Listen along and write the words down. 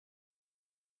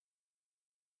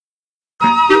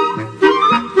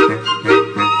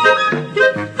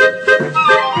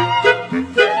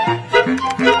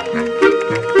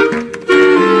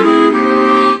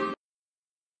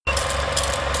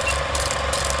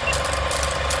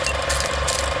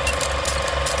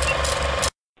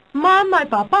Mamma e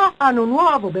papà hanno un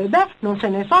nuovo bebè, non se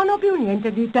ne sanno più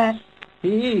niente di te.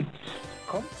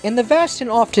 In the vast and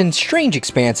often strange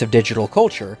expanse of digital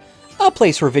culture, a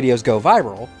place where videos go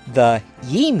viral, the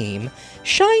YEE meme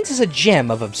shines as a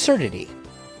gem of absurdity.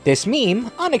 This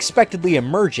meme, unexpectedly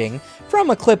emerging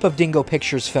from a clip of Dingo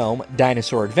Pictures' film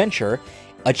Dinosaur Adventure,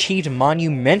 achieved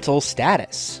monumental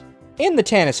status. In the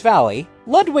Tanis Valley,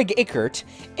 Ludwig Ickert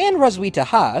and Roswitha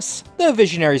Haas, the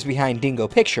visionaries behind Dingo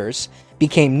Pictures,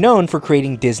 became known for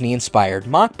creating Disney-inspired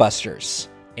mockbusters.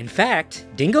 In fact,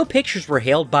 Dingo Pictures were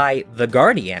hailed by The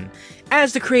Guardian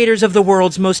as the creators of the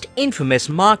world's most infamous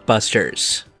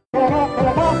mockbusters.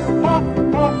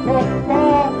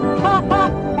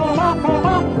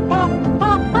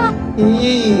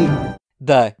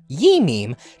 The YEE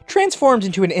meme transformed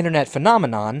into an internet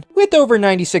phenomenon, with over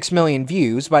 96 million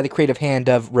views by the creative hand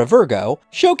of Revergo,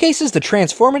 showcases the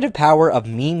transformative power of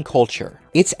meme culture.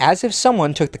 It's as if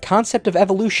someone took the concept of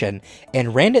evolution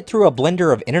and ran it through a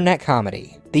blender of internet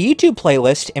comedy. The YouTube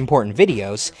playlist, Important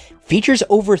Videos, features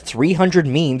over 300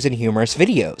 memes and humorous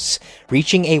videos,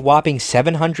 reaching a whopping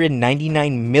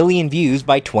 799 million views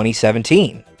by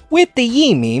 2017, with the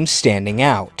YEE meme standing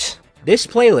out. This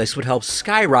playlist would help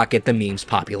skyrocket the meme's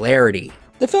popularity.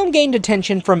 The film gained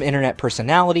attention from internet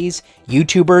personalities,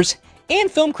 YouTubers, and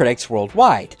film critics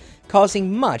worldwide,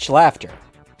 causing much laughter.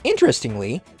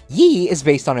 Interestingly, YEE is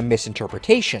based on a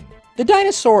misinterpretation. The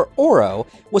dinosaur Oro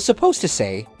was supposed to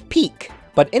say peak,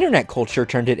 but internet culture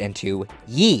turned it into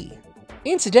YEE.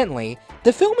 Incidentally,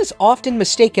 the film is often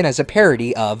mistaken as a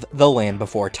parody of The Land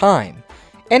Before Time,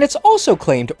 and it's also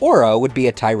claimed Oro would be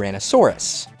a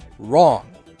Tyrannosaurus. Wrong.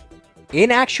 In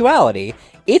actuality,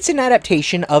 it's an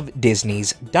adaptation of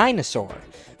Disney's Dinosaur,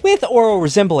 with Oro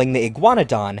resembling the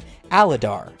iguanodon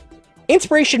Alidar.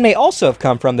 Inspiration may also have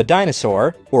come from the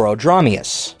dinosaur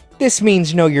Orodromeus. This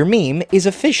means Know Your Meme is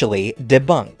officially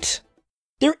debunked.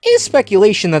 There is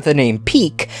speculation that the name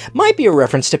Peek might be a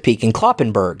reference to Peek and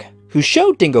Kloppenburg, who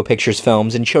showed Dingo Pictures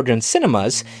films in children's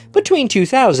cinemas between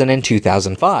 2000 and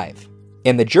 2005.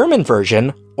 In the German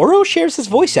version, Oro shares his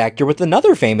voice actor with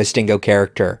another famous Dingo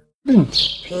character.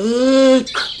 Peek,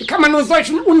 wie kann man nur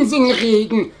solchen Unsinn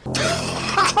reden?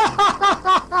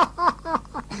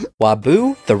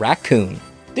 Wabu the Raccoon.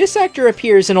 This actor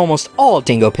appears in almost all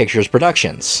Dingo Pictures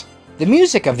productions. The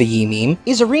music of the YEE meme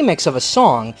is a remix of a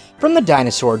song from the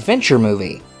Dinosaur Adventure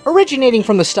movie, originating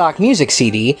from the stock music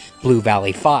CD Blue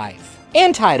Valley 5,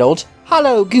 and titled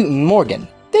Hallo Guten Morgen.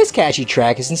 This catchy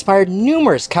track has inspired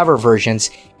numerous cover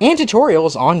versions and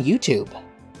tutorials on YouTube.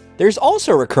 There's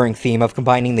also a recurring theme of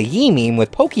combining the YEE meme with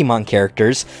Pokemon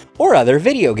characters or other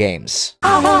video games.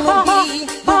 I wanna be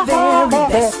the very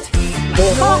best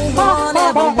no one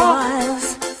ever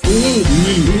was.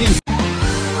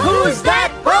 Who's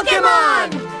that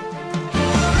Pokemon?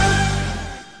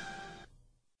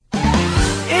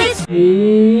 It's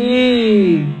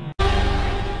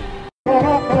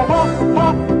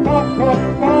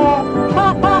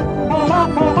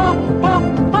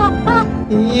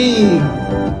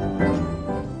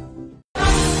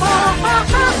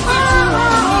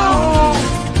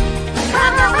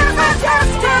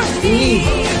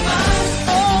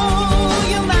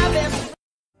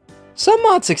Some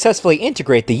mods successfully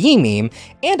integrate the YEE meme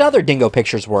and other Dingo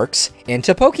Pictures works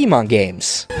into Pokemon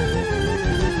games.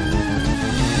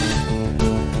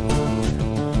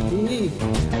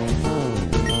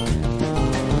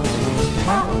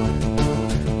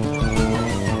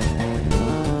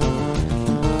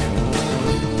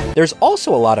 There's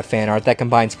also a lot of fan art that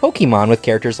combines Pokemon with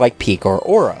characters like Peek or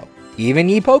Oro. Even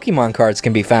YEE Pokemon cards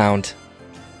can be found.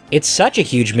 It's such a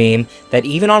huge meme that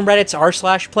even on Reddit's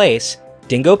r/place,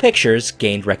 Dingo Pictures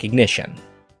gained recognition.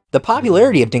 The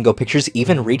popularity of Dingo Pictures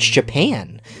even reached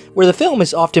Japan, where the film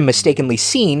is often mistakenly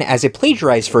seen as a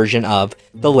plagiarized version of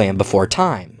The Land Before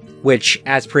Time, which,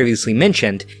 as previously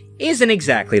mentioned, isn't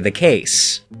exactly the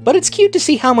case. But it's cute to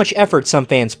see how much effort some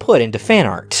fans put into fan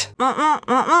art.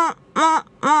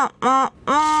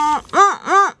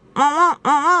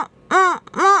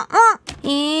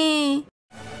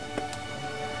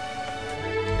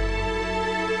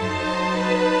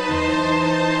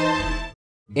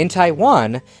 In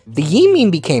Taiwan, the YEE meme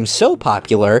became so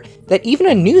popular that even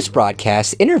a news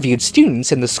broadcast interviewed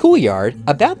students in the schoolyard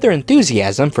about their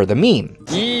enthusiasm for the meme.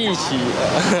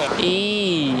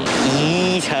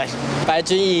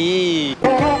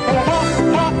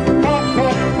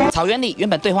 草原里原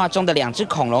本对话中的两只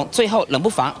恐龙，最后冷不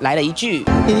防来了一句。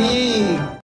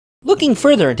 Looking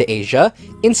further into Asia,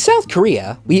 in South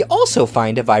Korea, we also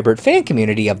find a vibrant fan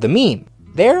community of the meme.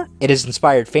 There, it has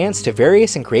inspired fans to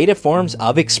various and creative forms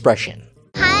of expression.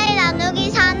 가을 나누기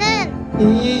사는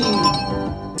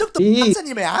저 그것도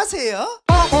박사님이 아세요?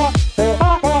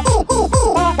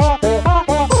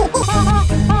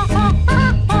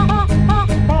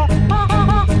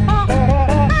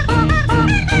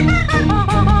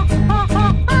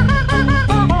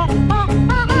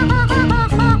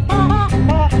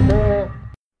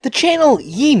 The channel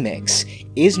YEE Mix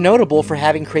is notable for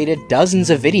having created dozens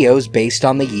of videos based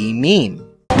on the YEE meme.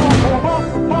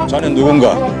 자넨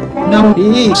누군가? 난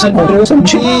우리 산으로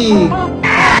삼치.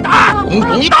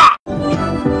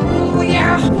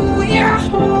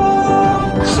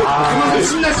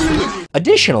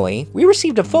 Additionally, we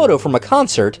received a photo from a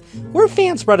concert where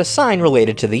fans brought a sign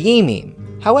related to the YEE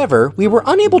meme. However, we were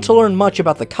unable to learn much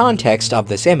about the context of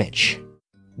this image.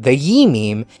 The YEE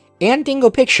meme and Dingo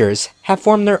Pictures have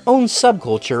formed their own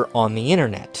subculture on the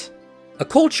internet. A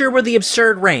culture where the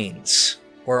absurd reigns,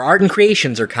 where art and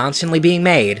creations are constantly being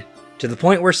made, to the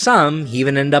point where some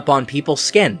even end up on people's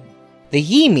skin. The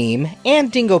YEE meme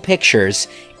and Dingo Pictures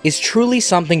is truly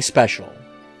something special,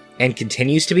 and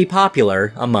continues to be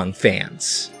popular among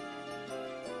fans.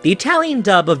 The Italian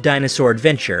dub of Dinosaur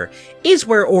Adventure is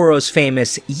where Oro's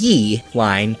famous YEE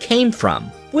line came from,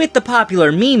 with the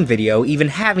popular meme video even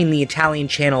having the Italian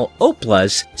channel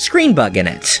Opla's screen bug in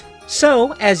it.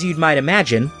 So, as you might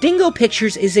imagine, Dingo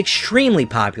Pictures is extremely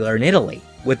popular in Italy,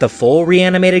 with the full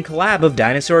reanimated collab of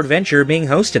Dinosaur Adventure being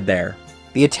hosted there.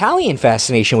 The Italian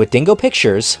fascination with Dingo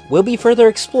Pictures will be further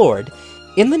explored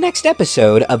in the next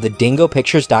episode of the Dingo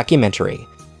Pictures Documentary,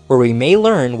 where we may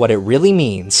learn what it really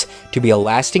means to be a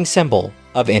lasting symbol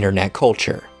of internet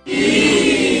culture.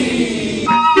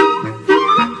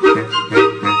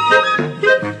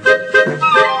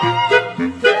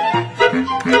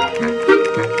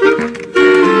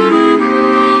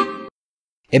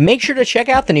 And make sure to check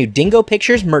out the new Dingo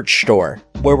Pictures merch store,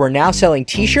 where we're now selling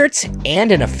t-shirts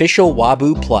and an official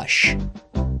Wabu plush.